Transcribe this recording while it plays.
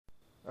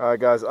Alright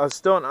guys, I'm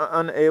still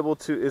unable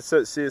to, it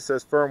says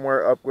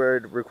firmware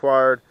upgrade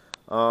required.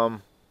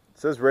 It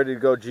says ready to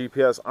go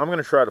GPS. I'm going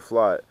to try to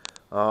fly it.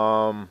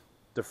 The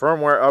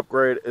firmware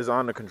upgrade is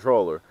on the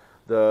controller.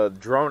 The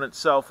drone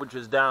itself, which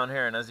is down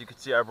here, and as you can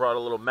see I brought a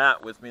little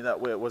mat with me, that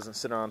way it wasn't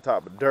sitting on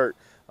top of dirt.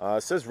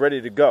 It says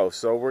ready to go,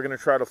 so we're going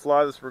to try to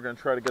fly this. We're going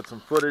to try to get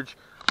some footage.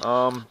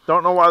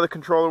 Don't know why the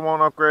controller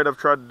won't upgrade. I've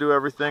tried to do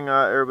everything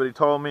everybody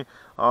told me.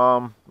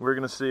 We're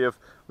going to see if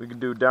we can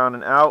do down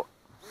and out.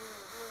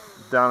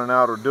 Down and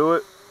out will do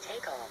it.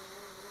 Take off.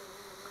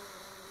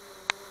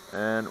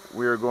 And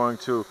we are going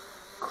to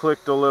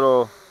click the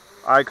little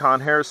icon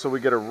here so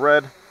we get a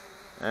red,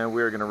 and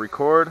we are going to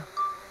record.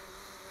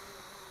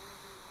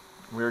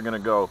 We are going to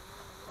go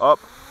up.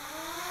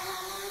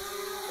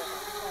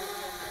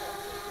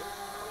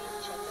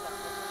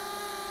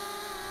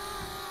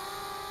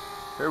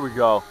 Here we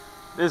go.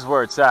 This is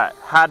where it's at.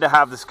 Had to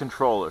have this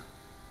controller.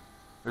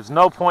 There's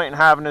no point in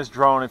having this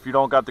drone if you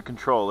don't got the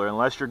controller,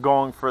 unless you're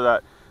going for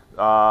that.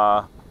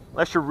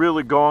 Unless you're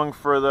really going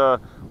for the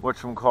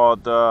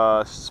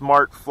the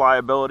smart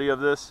flyability of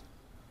this.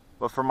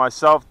 But for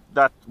myself,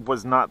 that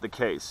was not the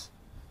case.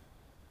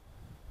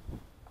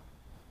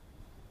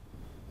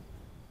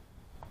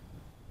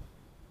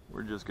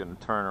 We're just going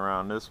to turn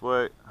around this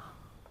way.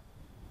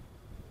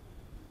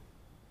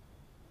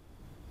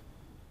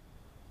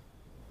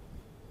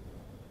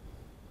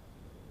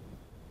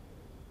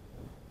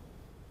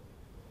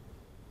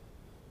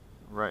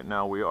 Right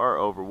now we are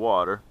over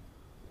water,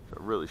 which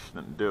I really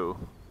shouldn't do.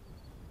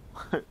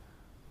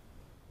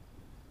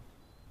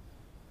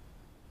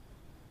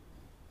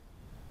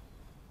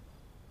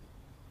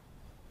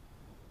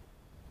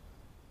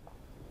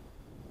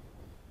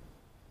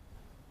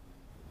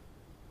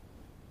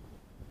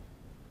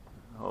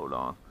 Hold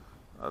on.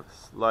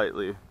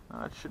 Slightly.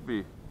 It should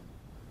be.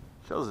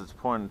 Shows it's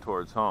pointing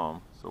towards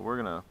home. So we're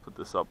gonna put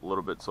this up a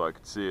little bit so I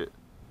can see it.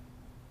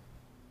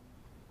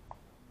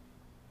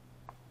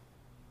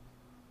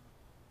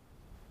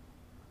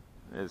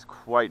 It is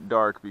quite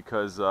dark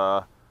because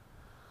of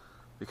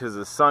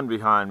the sun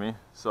behind me.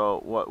 So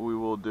what we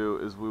will do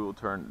is we will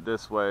turn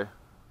this way,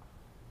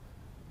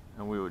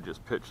 and we would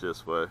just pitch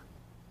this way.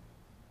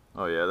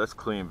 Oh yeah, that's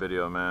clean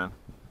video, man.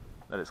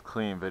 That is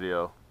clean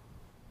video.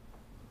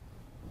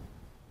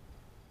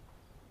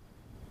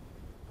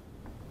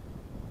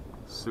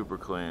 Super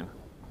clean.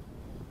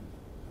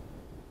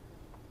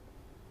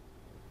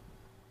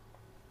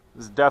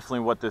 This is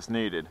definitely what this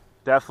needed.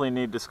 Definitely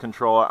need this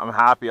controller. I'm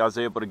happy I was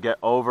able to get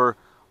over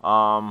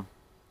the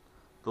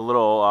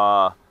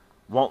little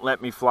won't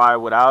let me fly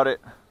without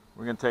it.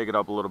 We're gonna take it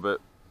up a little bit,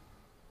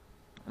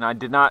 and I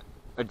did not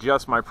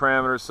adjust my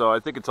parameters, so I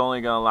think it's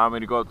only gonna allow me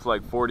to go up to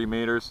like 40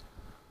 meters,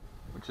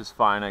 which is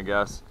fine, I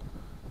guess.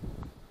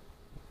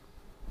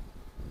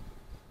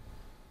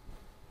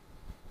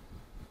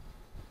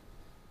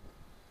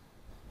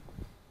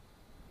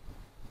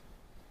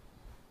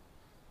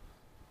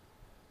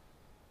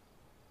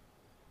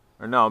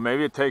 Or no,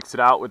 maybe it takes it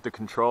out with the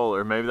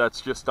controller. Maybe that's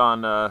just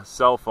on a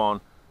cell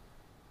phone.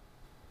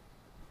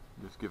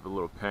 Just give a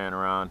little pan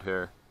around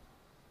here.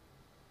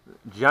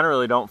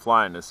 Generally don't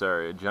fly in this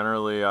area.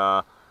 Generally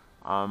I'm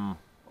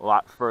a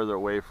lot further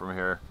away from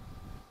here.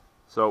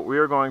 So we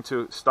are going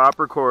to stop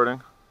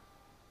recording.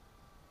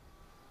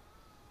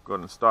 Go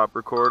ahead and stop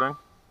recording.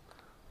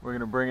 We're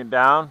going to bring it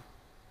down,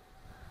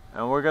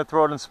 and we're going to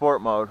throw it in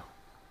sport mode.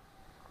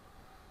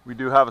 We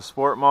do have a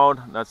sport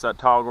mode. That's that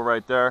toggle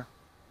right there.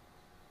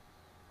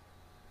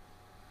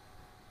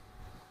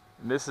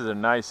 This is a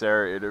nice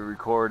area to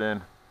record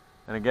in.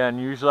 And again,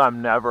 usually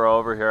I'm never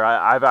over here.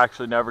 I've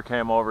actually never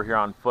came over here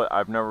on foot.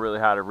 I've never really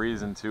had a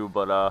reason to,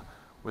 but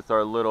with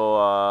our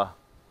little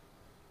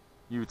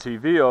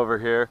UTV over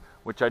here,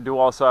 which I do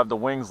also have the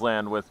wings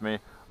land with me, it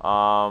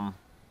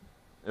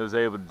was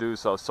able to do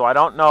so. So I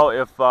don't know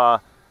if, I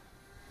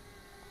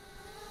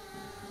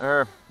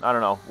don't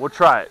know. We'll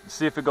try it.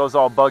 See if it goes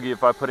all buggy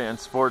if I put it in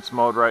sports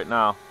mode right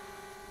now.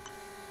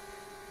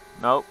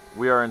 Nope,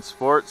 we are in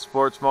sports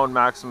mode,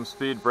 maximum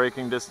speed,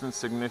 braking distance,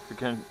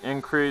 significant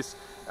increase,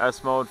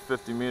 S mode,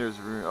 50 meters.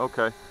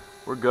 Okay,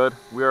 we're good.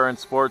 We are in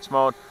sports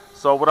mode.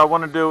 So what I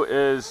want to do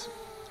is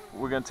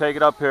we're going to take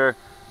it up here,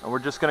 and we're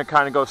just going to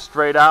kind of go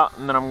straight out,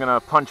 and then I'm going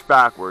to punch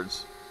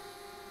backwards.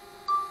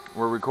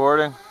 We're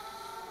recording.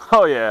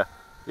 Oh yeah,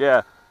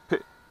 yeah,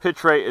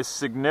 pitch rate is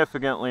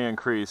significantly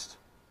increased.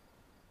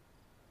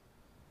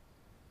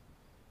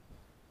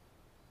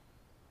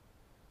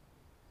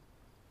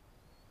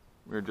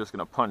 We're just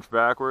going to punch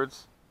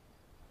backwards.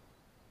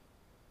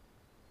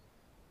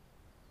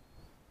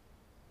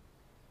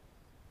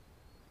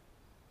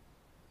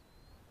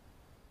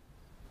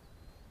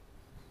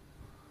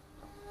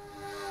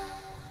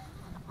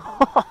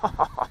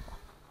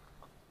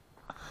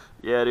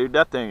 Yeah, dude,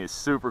 that thing is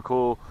super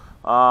cool.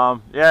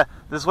 Yeah,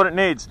 this is what it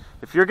needs.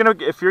 If you're gonna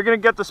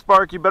get the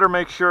Spark, you better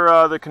make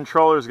sure the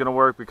controller is gonna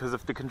work, because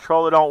if the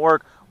controller don't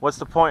work, what's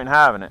the point in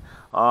having it?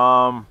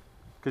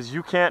 Because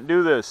you can't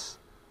do this.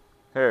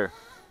 Here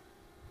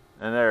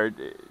and there,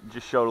 it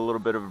just showed a little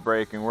bit of a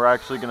braking. We're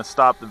actually going to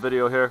stop the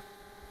video here.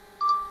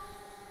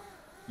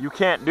 you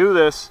can't do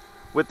this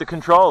with the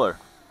controller.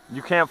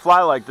 You can't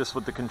fly like this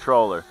with the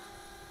controller.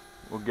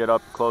 We'll get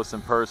up close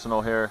and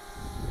personal here.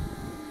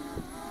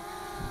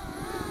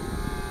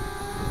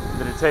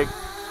 Did it take?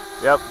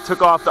 Yep,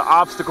 took off the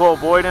obstacle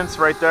avoidance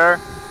right there.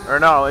 Or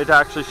no, it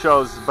actually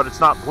shows, but it's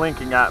not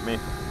blinking at me.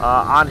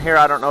 On here,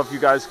 I don't know if you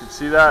guys can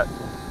see that.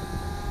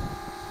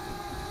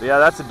 But yeah,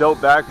 that's a dope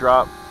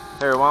backdrop.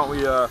 Here, why don't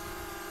we,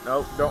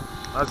 nope, don't.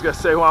 I was gonna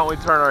say, why don't we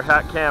turn our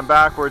hat cam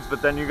backwards,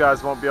 but then you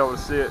guys won't be able to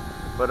see it.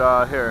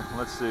 But here,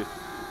 let's see.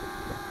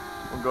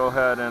 We'll go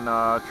ahead and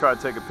try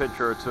to take a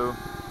picture or two.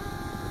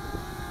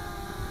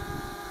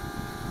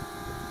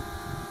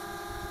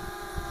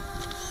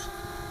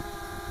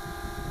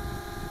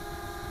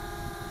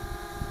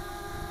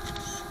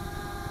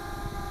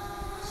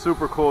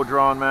 Super cool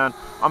drone, man.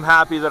 I'm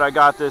happy that I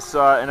got this,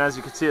 and as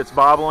you can see, it's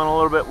bobbling a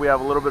little bit. We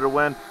have a little bit of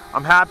wind.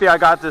 I'm happy I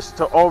got this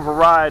to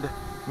override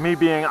me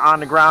being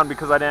on the ground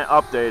because I didn't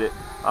update it.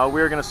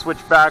 We're going to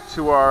switch back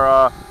to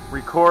our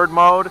record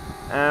mode,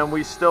 and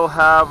we still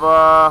have,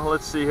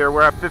 let's see here,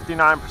 we're at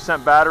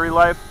 59% battery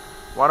life.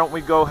 Why don't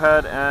we go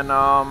ahead and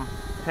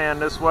pan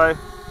this way.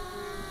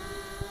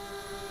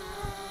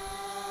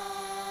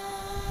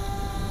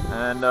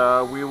 And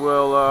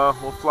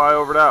we'll fly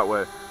over that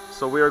way.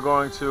 So we are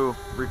going to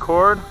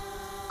record,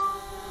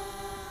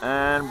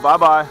 and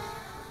bye-bye.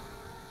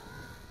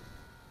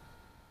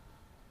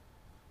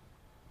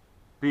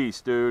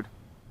 Beast, dude.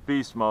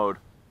 Beast mode.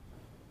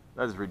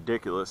 That is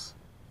ridiculous.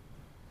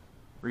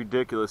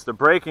 Ridiculous. The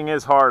braking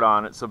is hard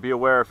on it, so be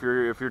aware if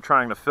you're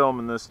trying to film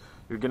in this,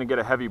 you're gonna get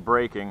a heavy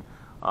braking.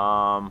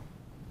 Nice.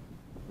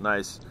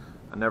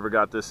 I never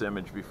got this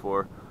image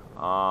before.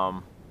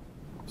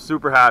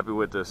 Super happy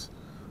with this.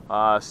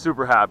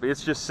 Super happy.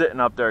 It's just sitting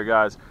up there,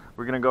 guys.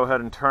 We're going to go ahead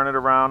and turn it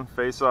around,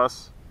 face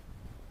us,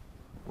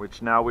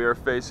 which now we are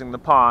facing the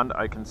pond.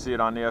 I can see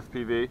it on the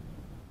FPV.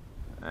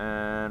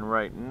 And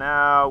right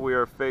now we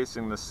are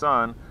facing the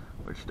sun,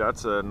 which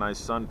that's a nice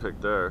sun pic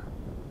there.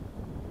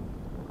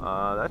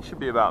 That should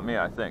be about me,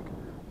 I think.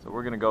 So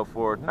we're going to go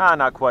forward. Nah,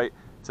 not quite.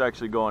 It's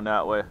actually going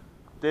that way.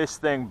 This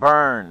thing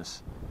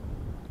burns.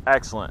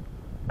 Excellent.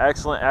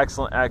 Excellent,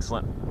 excellent,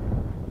 excellent.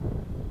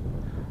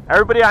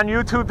 Everybody on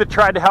YouTube that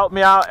tried to help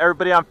me out,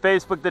 everybody on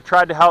Facebook that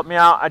tried to help me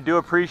out, I do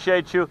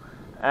appreciate you,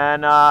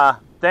 and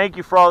thank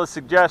you for all the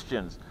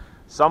suggestions.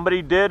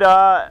 Somebody did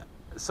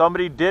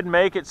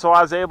make it so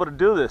I was able to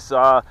do this.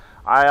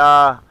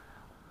 The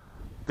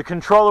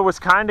controller was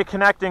kind of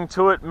connecting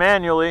to it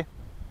manually,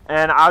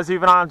 and I was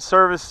even on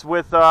service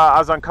with I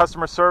was on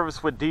customer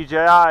service with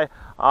DJI,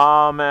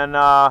 and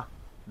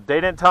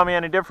they didn't tell me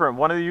any different.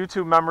 One of the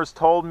YouTube members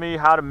told me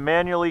how to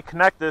manually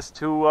connect this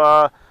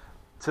to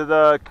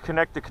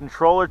connect the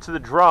controller to the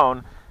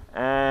drone,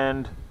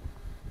 and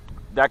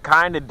that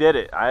kind of did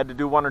it. I had to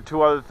do one or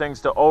two other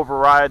things to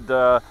override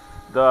the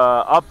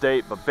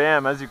update, but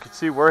bam, as you can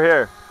see, we're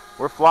here.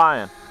 We're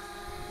flying.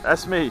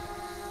 That's me.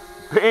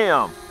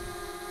 Bam!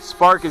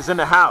 Spark is in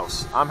the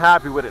house. I'm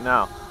happy with it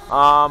now.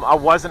 I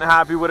wasn't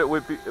happy with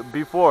it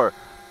before,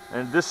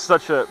 and this is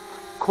such a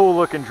cool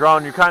looking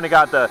drone. You kind of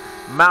got the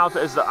mouth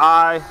as the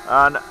eye,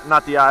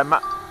 not the eye,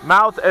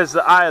 mouth as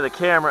the eye of the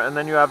camera, and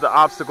then you have the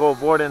obstacle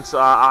avoidance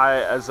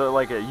eye as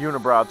like a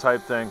unibrow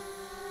type thing.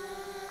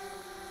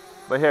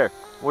 But here,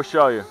 we'll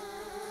show you.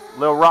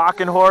 Little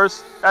rocking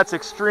horse. That's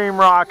extreme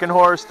rocking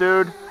horse,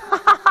 dude.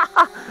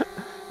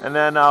 And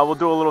then we'll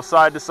do a little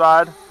side to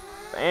side.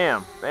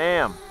 Bam,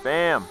 bam,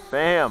 bam,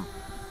 bam.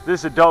 This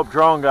is a dope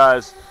drone,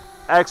 guys.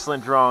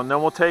 Excellent drone.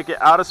 Then we'll take it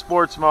out of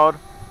sports mode.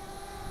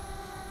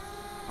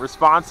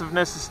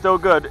 Responsiveness is still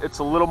good. It's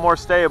a little more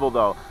stable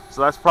though,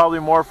 so that's probably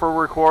more for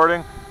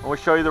recording. And we'll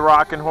show you the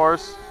rocking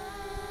horse.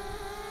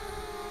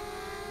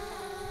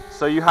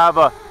 So you have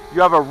a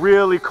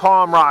really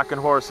calm rocking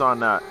horse on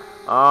that.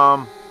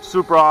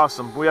 Super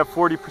awesome. We have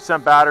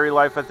 40% battery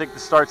life. I think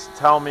this starts to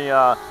tell me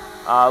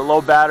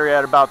low battery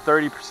at about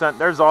 30%.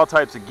 There's all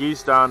types of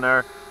geese down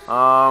there.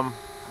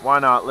 Why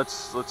not?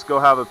 Let's go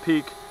have a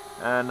peek.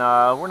 And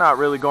we're not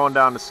really going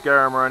down to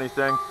scare them or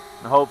anything.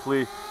 And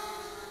hopefully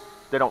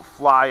they don't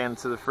fly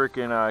into the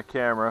freaking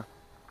camera.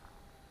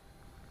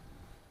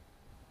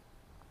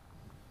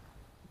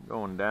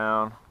 Going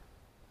down.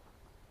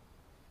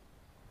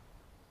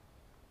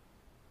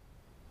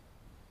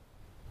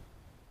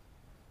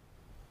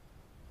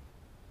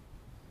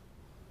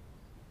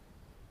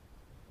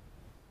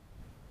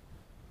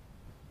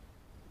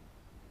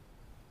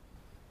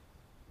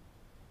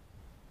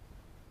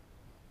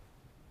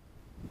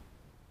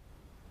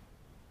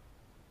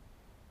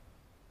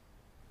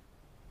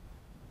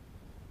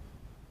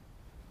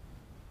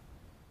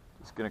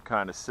 Just gonna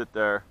kind of sit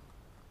there.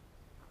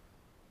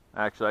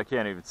 Actually, I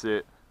can't even see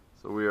it.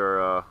 So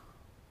we're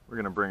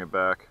gonna bring it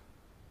back.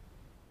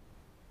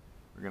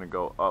 We're gonna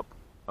go up.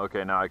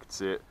 Okay, now I can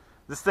see it.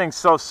 This thing's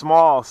so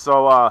small,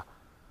 so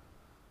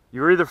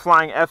you're either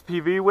flying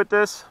FPV with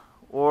this,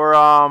 or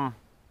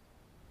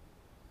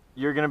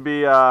you're gonna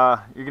be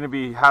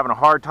having a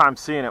hard time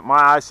seeing it. My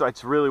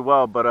eyesight's really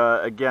well,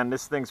 but again,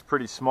 this thing's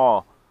pretty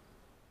small.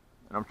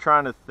 And I'm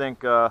trying to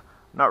think.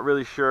 Not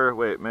really sure.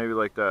 Wait, maybe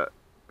like that.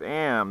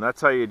 Bam,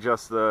 that's how you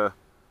adjust the,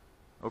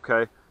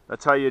 okay,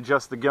 that's how you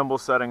adjust the gimbal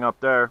setting up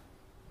there.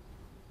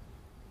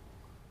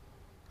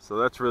 So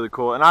that's really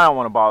cool, and I don't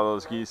want to bother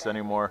those geese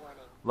anymore.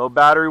 Low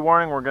battery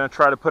warning, we're going to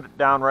try to put it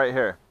down right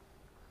here.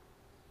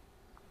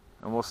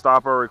 And we'll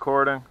stop our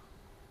recording.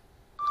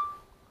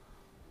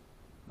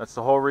 That's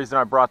the whole reason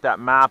I brought that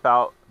map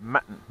out.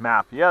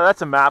 Map, yeah,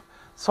 that's a map.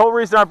 This whole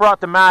reason I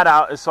brought the mat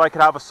out is so I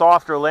could have a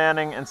softer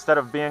landing instead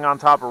of being on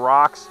top of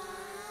rocks.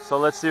 So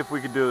let's see if we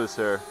can do this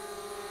here.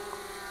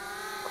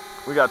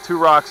 We got 2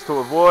 rocks to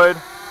avoid,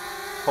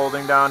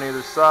 holding down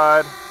either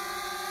side.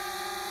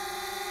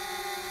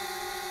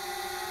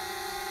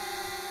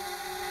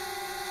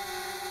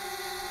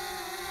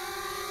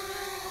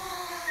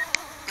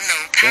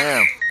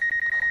 Damn.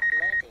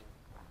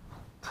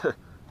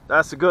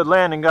 That's a good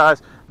landing,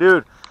 guys.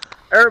 Dude,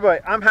 everybody,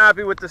 I'm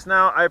happy with this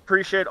now. I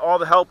appreciate all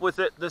the help with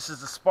it. This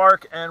is the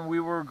Spark, and we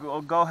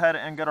will go ahead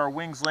and get our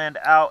wings land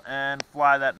out and fly that